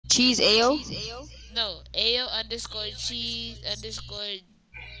Cheese AO? No, AO underscore cheese underscore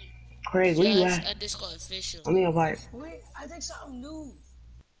Craig, where you just at? underscore official. Let me invite. Wait, I think something new.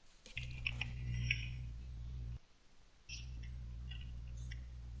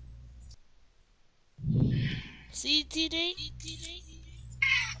 See, TD?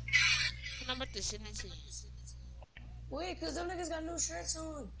 I'm about to send it to you. Wait, cause them niggas got new shirts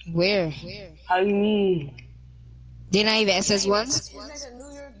on. Where? How you mean? They not even SS1s? It's like a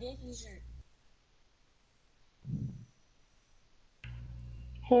New York Yankees shirt.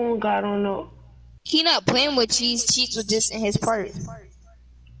 Oh God, I don't know. He not playing with Cheese. Cheese was just in his part.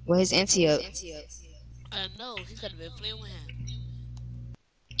 With his anti up. I know, he could have been playing with him.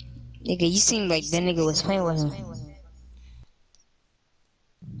 Nigga, you seem like that nigga was playing with him.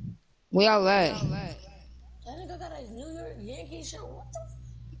 We all at? That nigga got a New York Yankees shirt. What the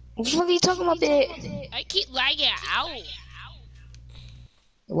What the fuck are you talking about, bitch? I keep lagging out.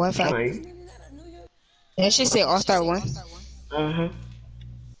 Wi-Fi. Fine. nigga got a New York? That should say All-Star 1. Uh-huh.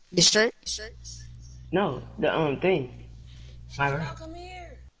 The shirt? No, the thing. My Bro, bad. come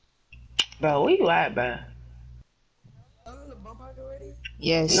here. Bro, where you at, bro? I'm in the bump park already.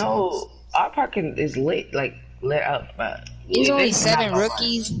 Yes. No, our parking is lit, like lit up, bro. There's only This is not 7 my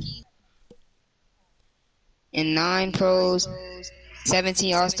rookies and 9 pros,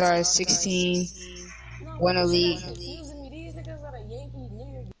 17 All-Stars, 16 No, won a this shit league. is confusing me. These niggas got a Yankee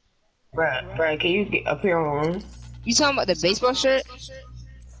New York. Bruh, can you get up here on room? You talking about the baseball shirt?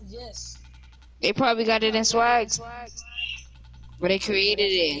 Yes. They probably got it in swags. But they created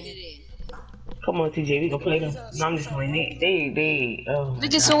it. Come on, TJ, we can play them. No, I'm just playing. Oh my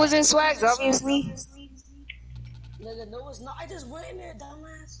Nigga, so God. was in swags, obviously. Nigga, no, it's not. I just went in there,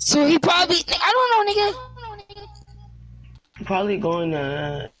 dumbass. So he probably, I don't know, nigga. Probably going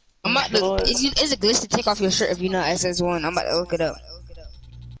I'm about to, it's a glitch to take off your shirt if you're not SS1. I'm about to look it up.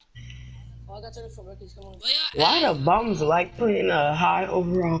 Oh, I got 24 rookies. Come on. Why the bums like playing high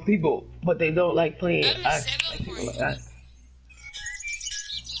overall people, but they don't like playing I'm in us? 7 People like points. us.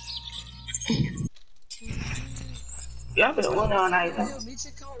 Y'all been one all night. Yo, meet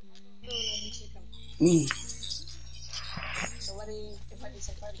your count. Meet your count. Me. So what do you, if I need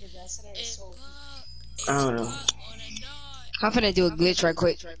to fight against that center, it's so. I don't know. I'm finna do a glitch right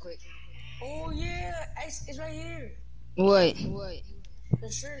quick. Oh yeah, it's right here. What? The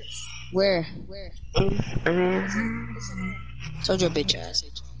shirts. Where? It's in there. Told your bitch ass.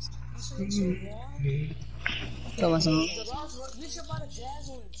 I'll show it to you, bro. Tell my song. The Ross, reach up on the Jazz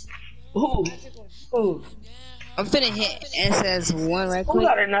ones. Who? Magic ones. Who? I'm finna hit SS1 right Who quick.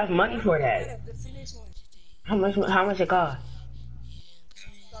 got enough money for that? The Phoenix ones. How much it cost?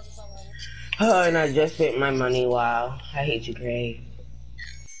 1,500. Oh, and I just spent my money. Wow. I hate you, Craig.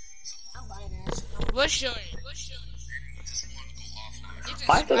 I'm buying that. What's your?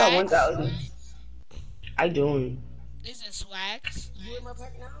 Why I still got 1,000? I doing Is it swags? You in my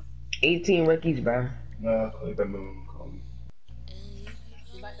pack now? 18 rookies, bro. Nah, like that minimum call me.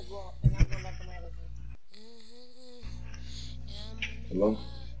 I'm about to go up and I'm going back to my other thing. Hello?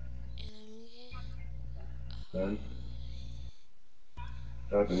 None?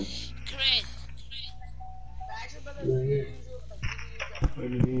 Nothing. Correct. Actually, brother, What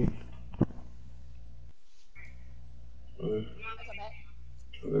do you mean? Okay.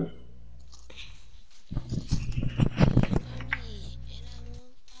 Okay.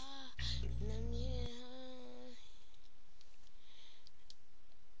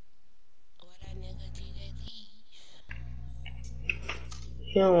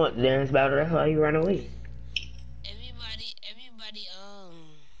 He don't want to dance battle, that's why he run away. Everybody, I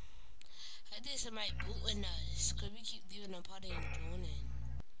think somebody booting us, cause we keep leaving the party and joining.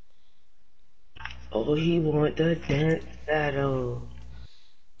 Oh, he want the dance battle.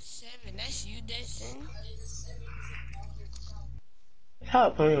 7, that's you, Destin.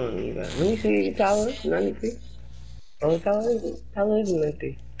 Stop playing with me, bro. Let me see your tower, 93. Oh, tower is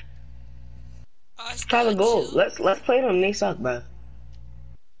 93. Tyler, go. Let's play them. They suck, bro.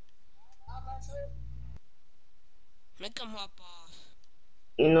 Make them hop off.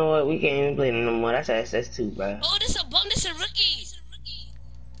 You know what? We can't even play them no more. That's SS2, bro. Oh, this a bum, this a rookie.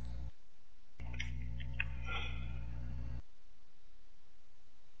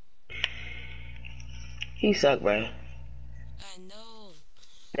 He suck, bro. I know.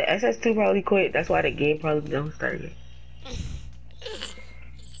 The SS2 probably quit. That's why the game probably don't start yet.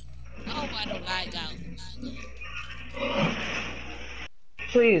 Oh, I don't lag out.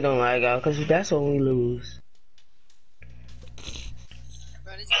 Please don't lag out, cause that's when we lose.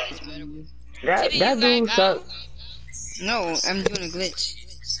 That dude suck. No, I'm doing a glitch.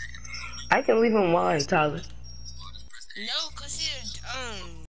 I can leave him wide, Tyler. No,